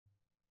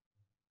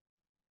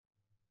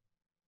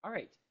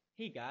Alright,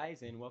 hey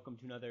guys, and welcome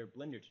to another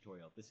Blender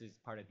tutorial. This is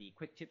part of the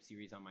quick tip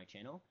series on my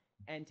channel,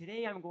 and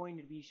today I'm going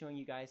to be showing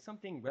you guys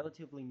something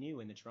relatively new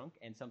in the trunk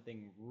and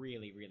something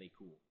really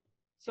cool.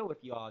 So if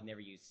you all have never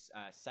used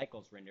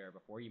Cycles renderer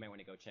before, you might want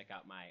to go check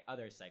out my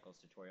other Cycles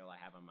tutorial I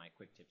have on my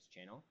quick tips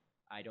channel.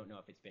 I don't know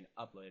if it's been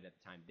uploaded at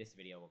the time this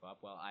video will go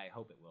up. Well, I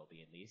hope it will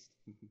be at least.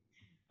 It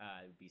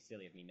would be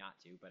silly of me not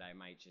to, but I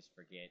might just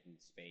forget in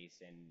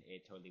space and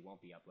it totally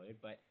won't be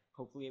uploaded, but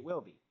hopefully it will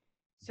be.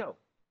 So,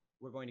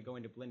 we're going to go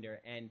into Blender,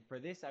 and for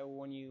this I will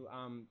warn you,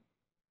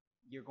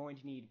 you're going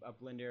to need a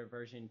Blender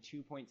version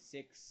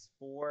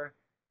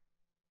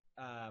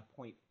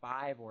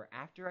 2.64.5 or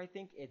after. I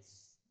think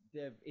it's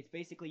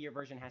basically your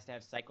version has to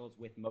have cycles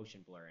with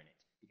motion blur in it,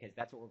 because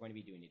that's what we're going to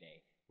be doing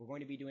today. We're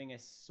going to be doing a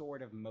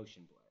sort of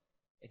motion blur,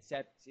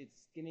 except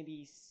it's going to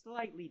be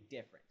slightly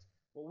different.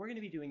 What we're going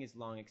to be doing is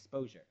long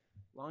exposure.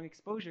 Long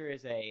exposure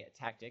is a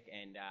tactic,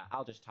 and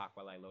I'll just talk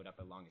while I load up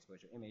a long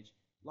exposure image.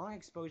 Long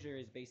exposure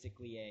is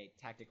basically a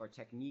tactic or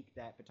technique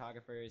that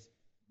photographers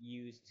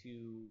use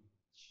to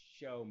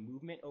show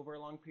movement over a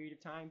long period of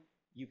time.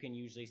 You can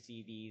usually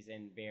see these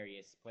in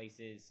various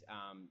places.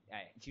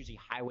 It's usually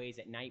highways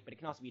at night, but it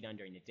can also be done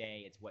during the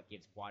day. It's what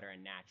gives water a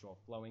natural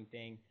flowing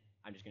thing.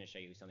 I'm just going to show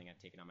you something I've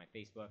taken on my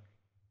Facebook.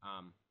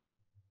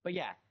 But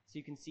yeah, so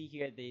you can see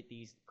here that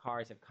these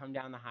cars have come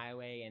down the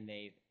highway and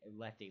they've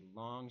left a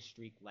long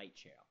streak light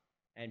trail.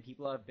 And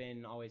people have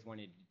been always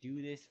wanted to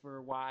do this for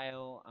a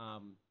while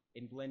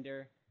in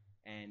Blender,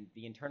 and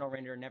the internal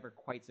renderer never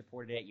quite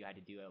supported it. You had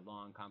to do a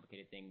long,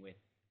 complicated thing with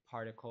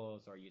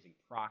particles or using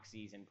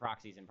proxies, and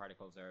proxies and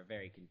particles are a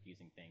very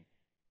confusing thing.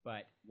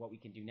 But what we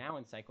can do now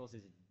in Cycles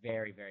is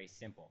very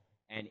simple,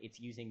 and it's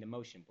using the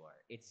motion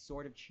blur. It's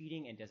sort of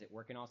cheating, and does it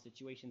work in all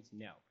situations?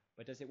 No.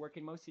 But does it work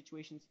in most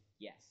situations?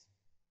 Yes.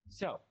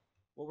 So,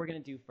 what we're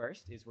going to do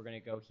first is we're going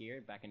to go here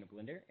back into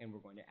Blender, and we're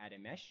going to add a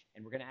mesh,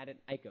 and we're going to add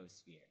an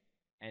icosphere.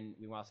 And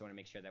we also want to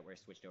make sure that we're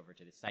switched over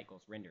to the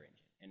Cycles render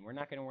engine. And we're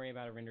not going to worry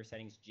about our render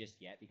settings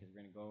just yet, because we're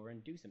going to go over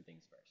and do some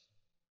things first.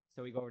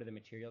 So we go over to the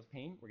materials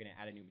pane, we're going to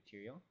add a new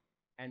material,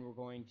 and we're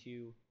going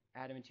to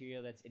add a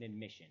material that's an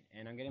emission.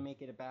 And I'm going to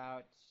make it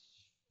about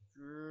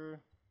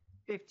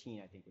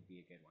 15, I think would be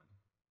a good one.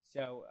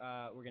 So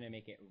we're going to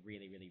make it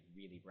really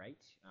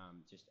bright,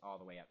 just all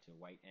the way up to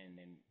white. And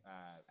then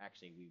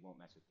actually we won't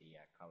mess with the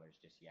colors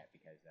just yet,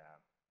 because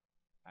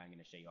I'm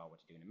going to show you all what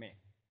to do in a minute.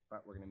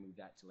 But we're going to move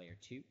that to layer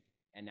 2.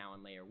 And now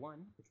on layer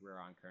 1, which we're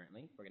on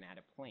currently, we're going to add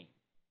a plane.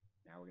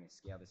 Now we're going to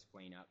scale this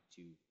plane up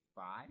to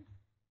 5.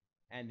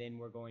 And then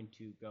we're going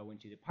to go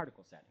into the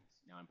particle settings.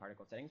 Now in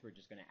particle settings, we're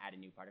just going to add a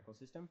new particle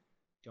system.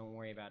 Don't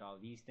worry about all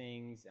these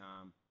things.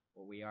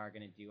 What we are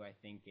going to do, I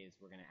think, is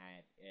we're going to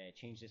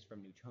change this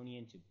from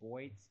Newtonian to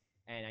Boyd's.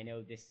 And I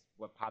know this,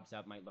 what pops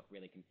up might look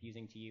really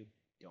confusing to you.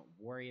 Don't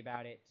worry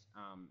about it.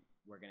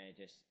 We're going to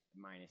just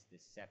minus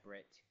this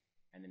separate.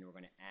 And then we're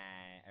going to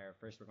add, or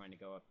first we're going to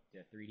go up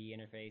to 3D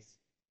interface.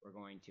 We're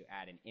going to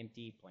add an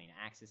empty plane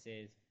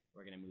axes.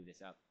 We're going to move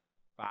this up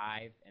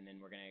 5, and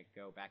then we're going to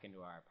go back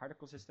into our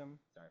particle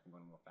system. Sorry if I'm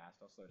going a little fast,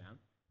 I'll slow down.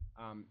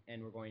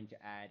 And we're going to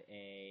add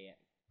a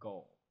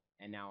goal.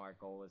 And now our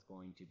goal is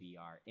going to be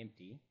our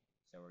empty.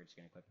 So we're just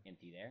going to click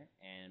empty there,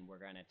 and we're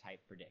going to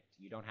type predict.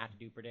 You don't have to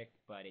do predict,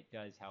 but it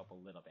does help a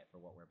little bit for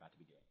what we're about to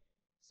be doing.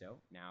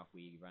 So now if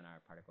we run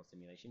our particle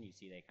simulation, you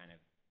see they kind of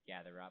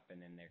gather up,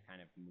 and then they're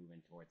kind of moving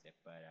towards it,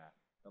 but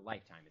the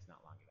lifetime is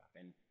not long enough.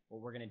 And what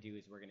we're going to do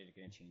is we're going to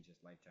change this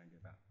lifetime to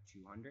about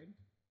 200.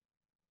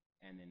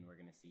 And then we're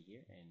going to see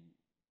here, and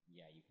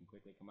yeah, you can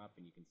quickly come up,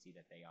 and you can see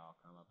that they all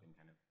come up and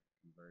kind of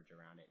converge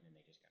around it, and then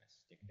they just kind of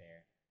stick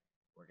there.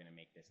 We're going to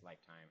make this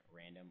lifetime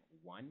random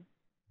 1,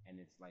 and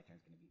this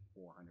lifetime is going to be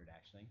 400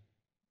 actually.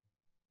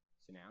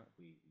 So now if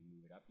we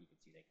move it up, you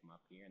can see they come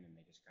up here, and then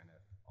they just kind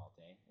of all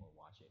day will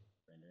watch it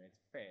render.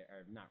 It's fair,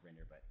 or not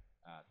render, but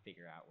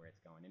figure out where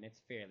it's going, and it's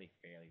fairly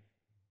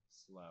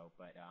slow,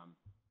 but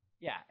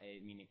yeah, I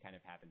mean, it kind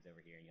of happens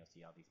over here, and you'll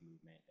see all these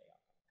movement. They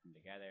all come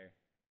together.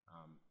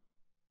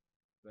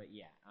 But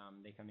yeah,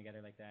 they come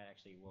together like that.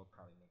 Actually, we'll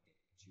probably make it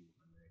 200,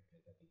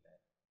 because I think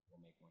that will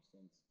make more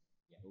sense.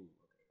 Yeah, ooh,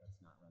 okay, let's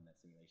not run that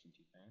simulation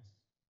too fast.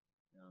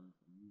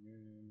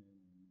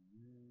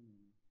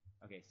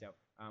 Okay, so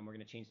we're going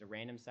to change the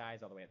random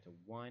size all the way up to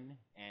 1,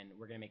 and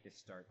we're going to make this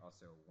start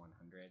also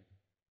 100.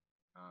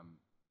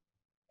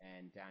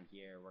 And down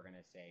here, we're going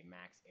to say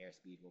max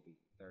airspeed will be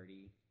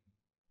 30.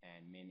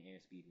 And min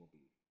airspeed will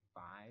be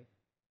 5.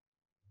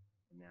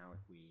 And now if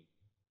we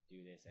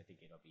do this, I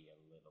think it'll be a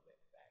little bit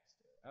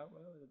faster. Oh,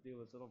 well, it'll do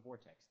this little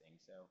vortex thing.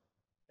 So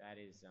that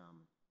is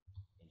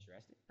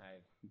interesting. I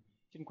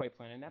didn't quite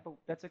plan on that,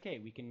 but that's okay.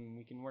 We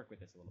can work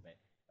with this a little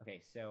bit. Okay,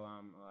 so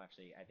well,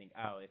 actually, I think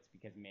it's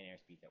because min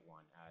airspeed's at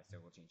 1.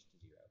 So we'll change it to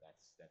 0.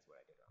 That's what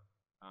I did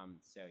wrong.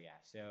 So yeah,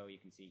 so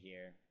you can see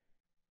here,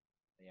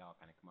 they all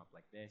kind of come up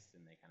like this,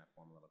 and they kind of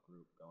form a little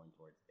group going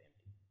towards the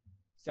empty.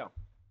 So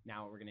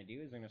now what we're going to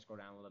do is we're going to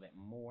scroll down a little bit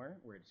more.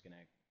 We're just going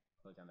to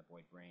close down the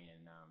Boyd brain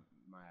and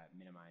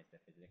minimize the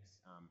physics.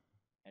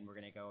 And we're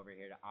going to go over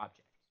here to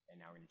object. And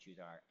now we're going to choose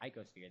our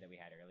icosphere that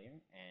we had earlier.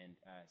 And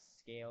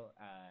scale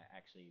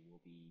actually will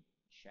be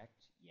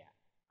checked. Yeah.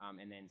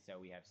 And then so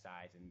we have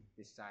size, and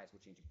this size will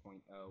change to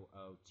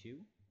 0.002.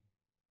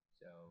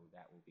 So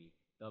that will be,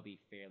 they'll be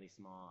fairly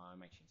small. I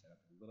might change that up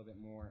a little bit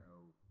more.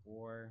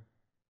 04.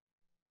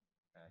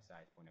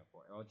 Size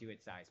 0.04. I'll do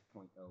it size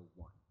 0.01.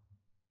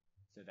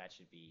 So that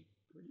should be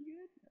pretty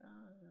good.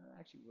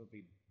 Actually, will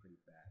be pretty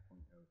bad.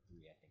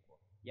 0.03, I think.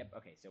 Yep,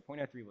 okay, so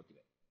 0.03 will do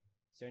it.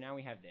 So now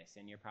we have this,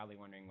 and you're probably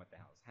wondering what the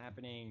hell is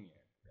happening.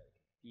 You're really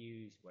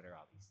confused. What are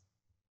all these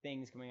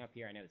things coming up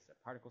here? I know this is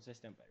a particle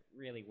system, but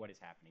really what is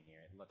happening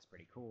here? It looks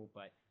pretty cool,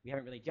 but we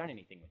haven't really done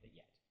anything with it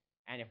yet.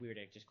 And if we were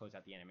to just close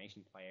out the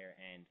animation player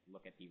and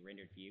look at the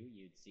rendered view,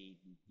 you'd see,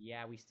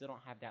 yeah, we still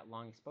don't have that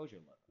long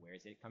exposure look. Where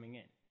is it coming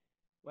in?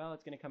 Well,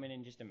 it's going to come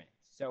in just a minute.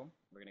 So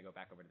we're going to go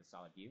back over to the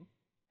solid view.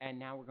 And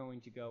now we're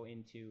going to go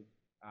into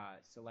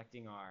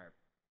selecting our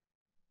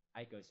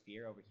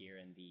icosphere over here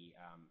in the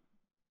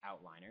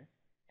outliner.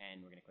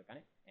 And we're going to click on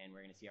it. And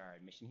we're going to see our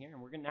emission here. And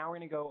now we're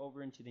going to go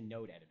over into the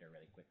node editor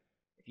really quick.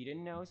 If you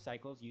didn't know,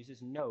 Cycles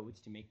uses nodes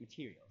to make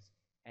materials.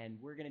 And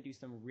we're going to do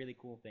some really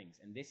cool things.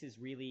 And this is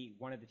really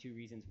one of the 2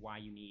 reasons why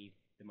you need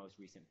the most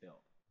recent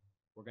build.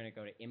 We're going to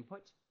go to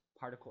Input,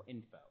 Particle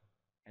Info.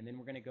 And then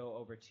we're going to go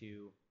over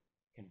to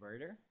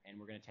Converter, and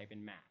we're going to type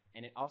in math.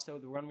 And it also,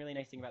 the one really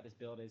nice thing about this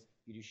build is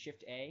you do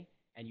Shift A,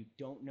 and you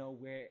don't know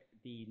where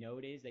the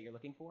node is that you're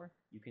looking for,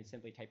 you can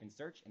simply type in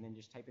search, and then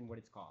just type in what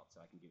it's called.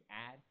 So I can do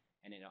add,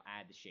 and it'll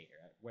add the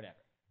shader, whatever.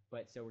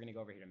 But so we're going to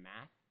go over here to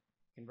math,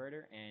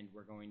 converter, and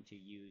we're going to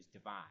use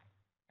divide.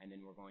 And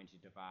then we're going to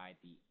divide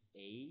the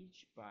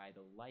age by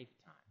the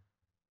lifetime.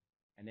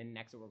 And then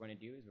next what we're going to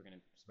do is we're going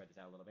to spread this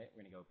out a little bit.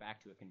 We're going to go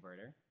back to a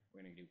converter.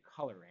 We're going to do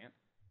color ramp.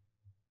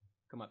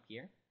 Come up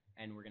here.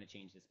 And we're going to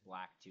change this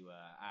black to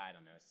I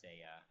don't know,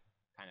 say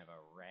kind of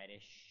a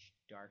reddish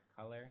dark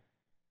color.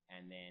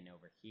 And then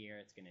over here,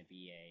 it's going to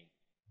be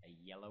a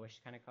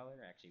yellowish kind of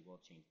color. Actually,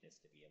 we'll change this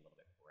to be a little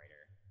bit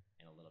brighter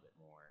and a little bit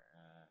more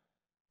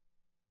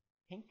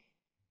pink.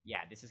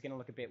 Yeah, this is going to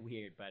look a bit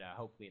weird, but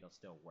hopefully it'll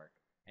still work.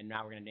 And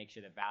now we're going to make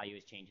sure the value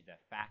is changed to the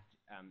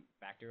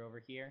factor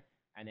over here.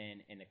 And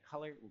then in the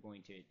color, we're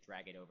going to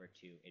drag it over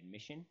to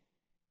emission.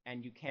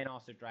 And you can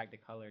also drag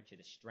the color to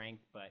the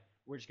strength, but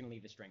we're just going to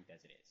leave the strength as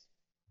it is.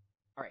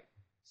 All right,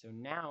 so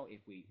now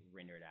if we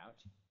render it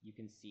out, you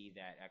can see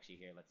that actually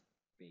here, let's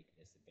bake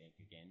this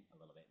again a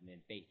little bit. And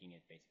then baking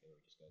it, basically,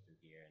 we just go through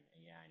here.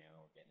 And yeah, I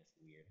know, we're getting this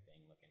weird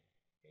thing looking.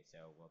 Okay,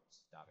 so we'll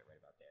stop it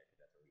right about there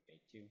because that's where we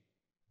bake to.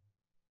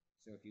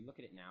 So if you look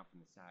at it now from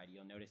the side,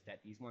 you'll notice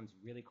that these ones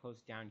really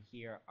close down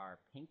here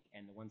are pink,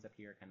 and the ones up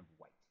here are kind of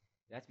white.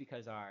 That's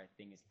because our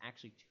thing is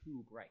actually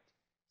too bright.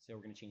 So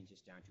we're going to change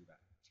this down to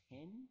about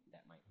 10.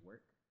 That might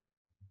work.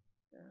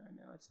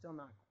 No, it's still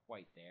not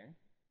quite there.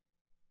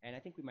 And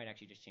I think we might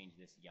actually just change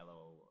this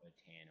yellow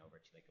tan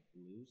over to like a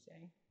blue,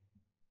 say.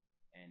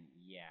 And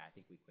yeah, I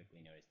think we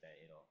quickly notice that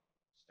it'll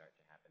start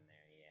to happen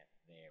there. Yeah,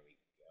 there we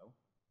go.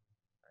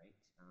 All right,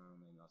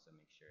 and also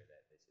make sure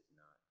that this is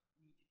not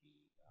need to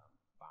be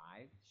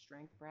 5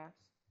 strength,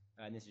 perhaps.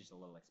 And this is just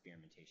a little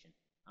experimentation.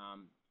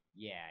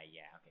 Yeah,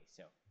 okay,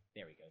 so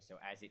there we go. So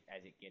as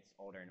it gets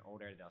older and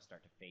older, they'll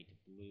start to fade to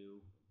blue.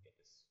 Get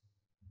this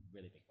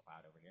really big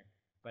cloud over here.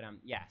 But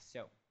yeah,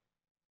 so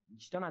you're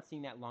still not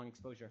seeing that long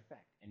exposure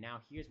effect. And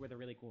now here's where the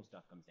really cool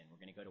stuff comes in. We're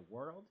going to go to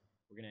world.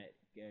 We're going to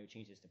go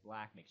change this to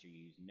black. Make sure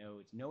you use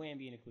nodes, no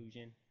ambient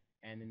occlusion.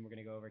 And then we're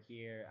going to go over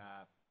here,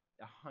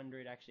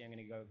 100. Actually, I'm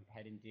going to go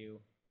ahead and do,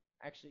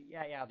 actually,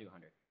 yeah, I'll do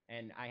 100.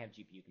 And I have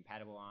GPU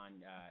compatible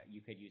on.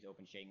 You could use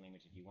Open Shading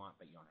Language if you want,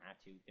 but you don't have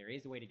to. There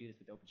is a way to do this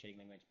with Open Shading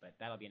Language, but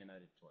that'll be in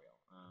another tutorial.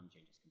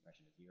 Changes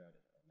compression to 0,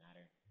 doesn't really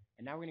matter.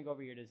 And now we're going to go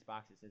over here to this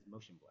box that says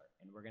Motion Blur,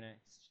 and we're going to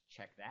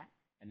check that,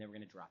 and then we're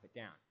going to drop it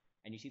down.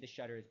 And you see the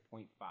shutter is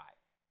 0.5.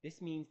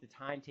 This means the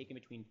time taken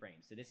between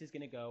frames. So this is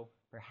going to go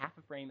for half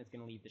a frame, it's going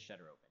to leave the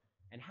shutter open.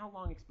 And how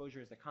long exposure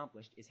is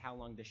accomplished is how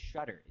long the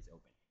shutter is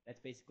open.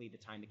 That's basically the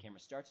time the camera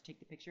starts to take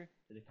the picture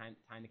to the time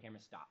the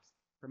camera stops.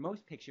 For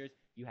most pictures,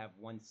 you have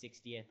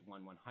 1/60th,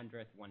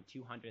 1/100th,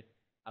 1/200th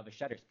of a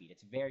shutter speed.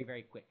 It's very,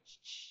 very quick.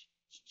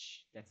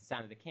 That's the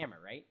sound of the camera,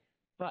 right?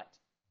 But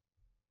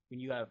when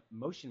you have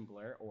motion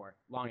blur or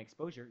long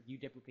exposure, you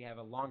typically have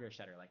a longer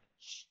shutter, like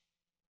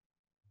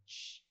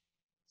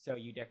so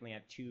you definitely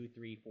have 2,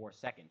 3, 4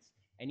 seconds.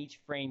 And each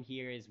frame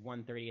here is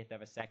 1/30th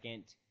of a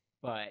second,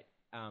 but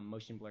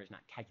motion blur is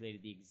not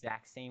calculated the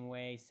exact same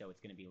way, so it's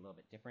going to be a little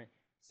bit different.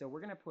 So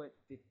we're going to put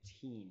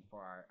 15 for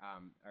our,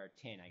 or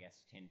 10, I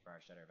guess, 10 for our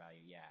shutter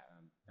value. Yeah,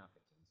 not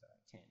 15,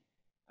 sorry,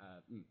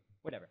 10.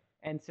 Whatever.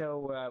 And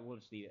so we'll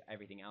just leave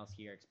everything else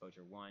here,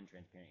 exposure 1,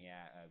 transparent,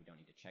 yeah, we don't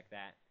need to check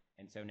that.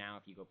 And so now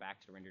if you go back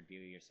to the rendered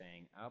view, you're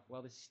saying, oh,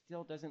 well, this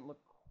still doesn't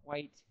look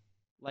quite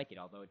like it,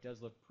 although it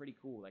does look pretty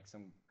cool, like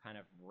some kind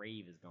of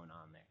rave is going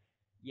on there.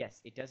 Yes,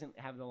 it doesn't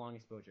have the long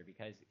exposure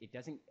because it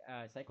doesn't,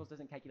 Cycles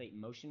doesn't calculate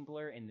motion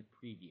blur in the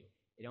preview.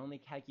 It only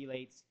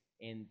calculates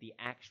in the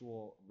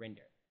actual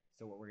render.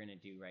 So what we're going to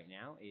do right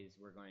now is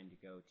we're going to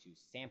go to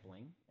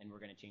sampling, and we're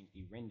going to change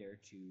the render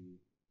to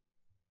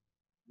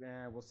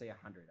we'll say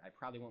 100. I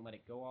probably won't let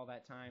it go all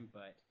that time,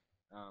 but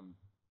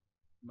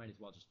might as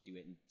well just do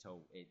it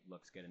until it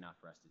looks good enough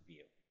for us to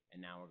view.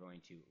 And now we're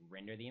going to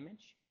render the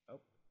image.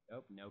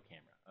 Oh, no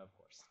camera, of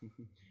course.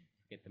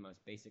 Get the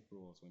most basic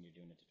rules when you're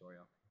doing a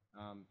tutorial.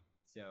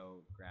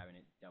 So grabbing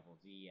it, double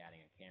Z,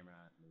 adding a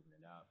camera, moving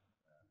it up.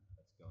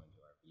 Let's go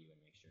into our view and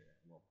make sure,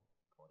 we'll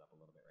pull it up a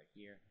little bit right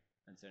here.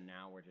 And so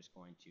now we're just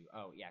going to,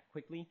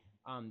 quickly,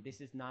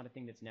 this is not a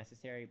thing that's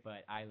necessary,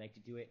 but I like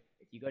to do it.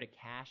 If you go to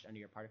cache under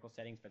your particle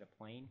settings for the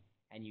plane,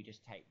 and you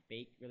just type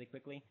bake really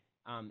quickly,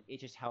 it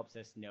just helps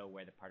us know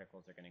where the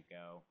particles are going to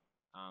go.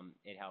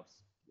 It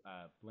helps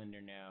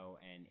Blender know,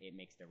 and it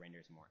makes the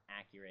renders more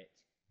accurate.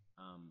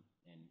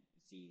 And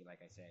see,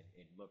 like I said,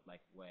 it looked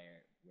like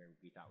where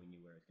we thought we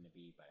knew where it was going to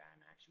be, but in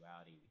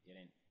actuality, we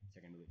didn't. So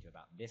we're going to move it to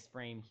about this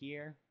frame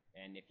here.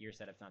 And if your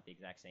setup's not the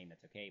exact same,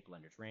 that's okay.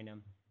 Blender's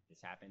random.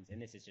 This happens.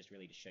 And this is just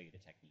really to show you the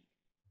technique.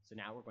 So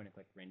now we're going to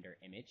click Render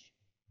Image,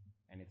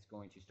 and it's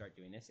going to start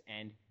doing this.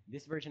 And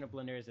this version of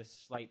Blender is a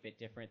slight bit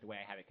different the way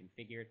I have it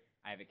configured.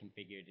 I have it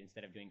configured,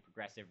 instead of doing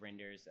progressive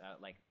renders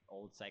like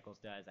old Cycles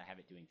does, I have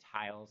it doing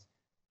tiles.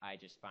 I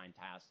just find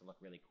tiles to look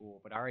really cool.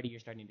 But already you're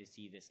starting to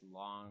see this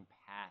long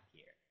path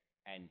here.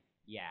 And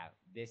yeah,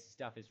 this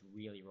stuff is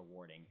really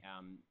rewarding.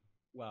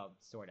 Well,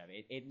 sort of.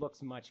 It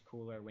looks much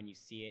cooler when you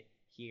see it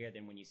here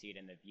than when you see it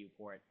in the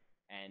viewport.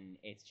 And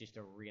it's just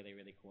a really,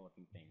 really cool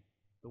looking thing.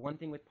 The one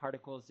thing with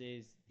particles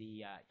is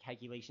the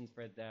calculations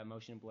for the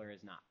motion blur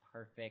is not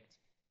perfect.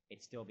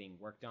 It's still being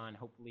worked on.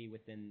 Hopefully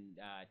within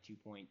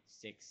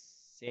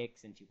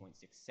 2.66 and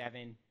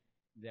 2.67,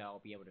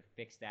 they'll be able to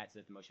fix that so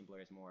that the motion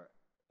blur is more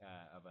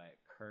of a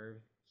curve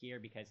here,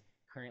 because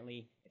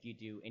currently if you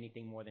do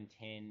anything more than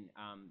 10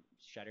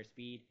 shutter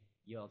speed,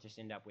 you'll just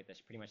end up with a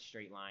pretty much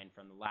straight line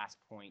from the last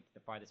point,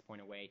 the farthest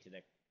point away, to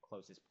the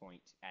closest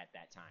point at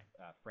that time,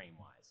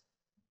 frame-wise.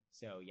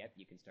 So, yep,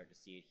 you can start to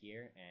see it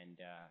here, and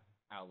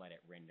I'll let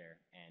it render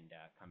and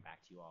come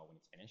back to you all when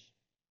it's finished.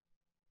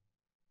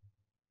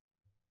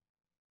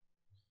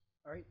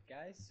 All right,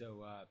 guys,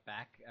 so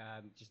back,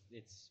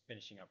 it's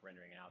finishing up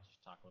rendering, and I'll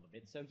just talk a little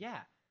bit. So, yeah,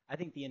 I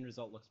think the end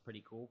result looks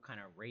pretty cool, kind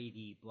of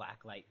ravey black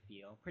light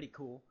feel, pretty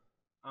cool.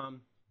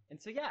 And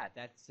so, yeah,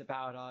 that's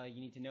about all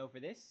you need to know for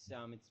this.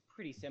 It's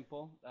pretty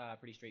simple,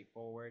 pretty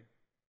straightforward.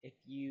 If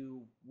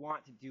you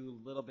want to do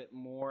a little bit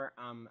more,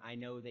 I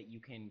know that you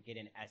can get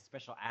a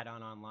special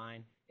add-on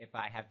online. If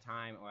I have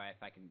time, or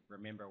if I can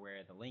remember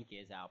where the link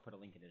is, I'll put a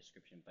link in the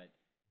description, but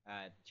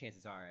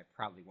chances are I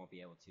probably won't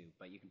be able to,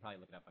 but you can probably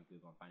look it up on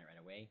Google and find it right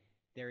away.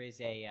 There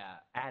is a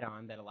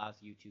add-on that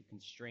allows you to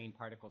constrain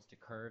particles to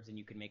curves, and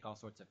you can make all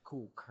sorts of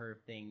cool curve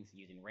things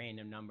using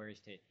random numbers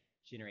to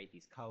generate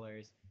these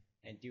colors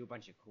and do a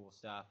bunch of cool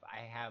stuff.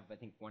 I have, I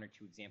think, 1 or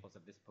 2 examples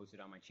of this posted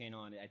on my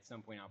channel, and at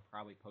some point I'll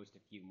probably post a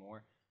few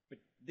more. But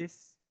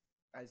this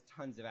has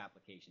tons of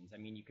applications. I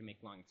mean, you can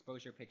make long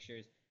exposure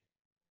pictures.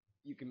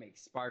 You can make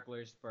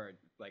sparklers for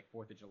like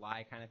 4th of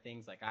July kind of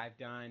things like I've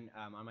done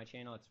on my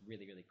channel. It's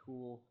really, really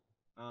cool.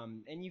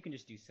 And you can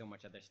just do so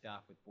much other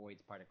stuff with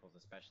voids, particles,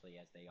 especially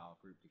as they all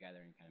group together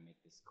and kind of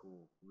make this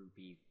cool,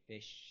 groupy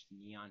fish,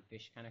 neon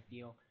fish kind of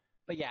feel.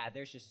 But yeah,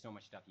 there's just so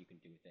much stuff you can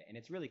do with it, and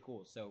it's really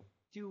cool. So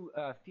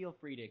feel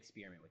free to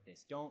experiment with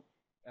this. Don't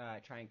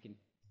try and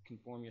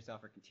conform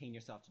yourself or contain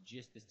yourself to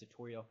just this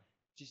tutorial.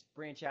 Just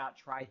branch out,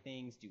 try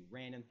things, do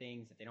random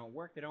things. If they don't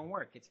work, they don't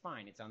work. It's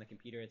fine. It's on the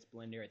computer. It's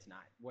Blender. It's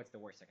not. What's the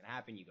worst that can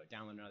happen? You go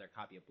download another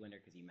copy of Blender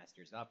because you messed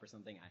yours up or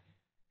something.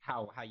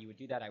 How you would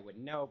do that, I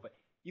wouldn't know, but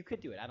you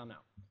could do it. I don't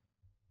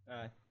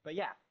know. But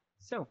yeah,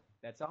 so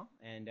that's all,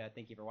 and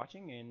thank you for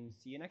watching, and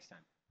see you next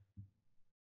time.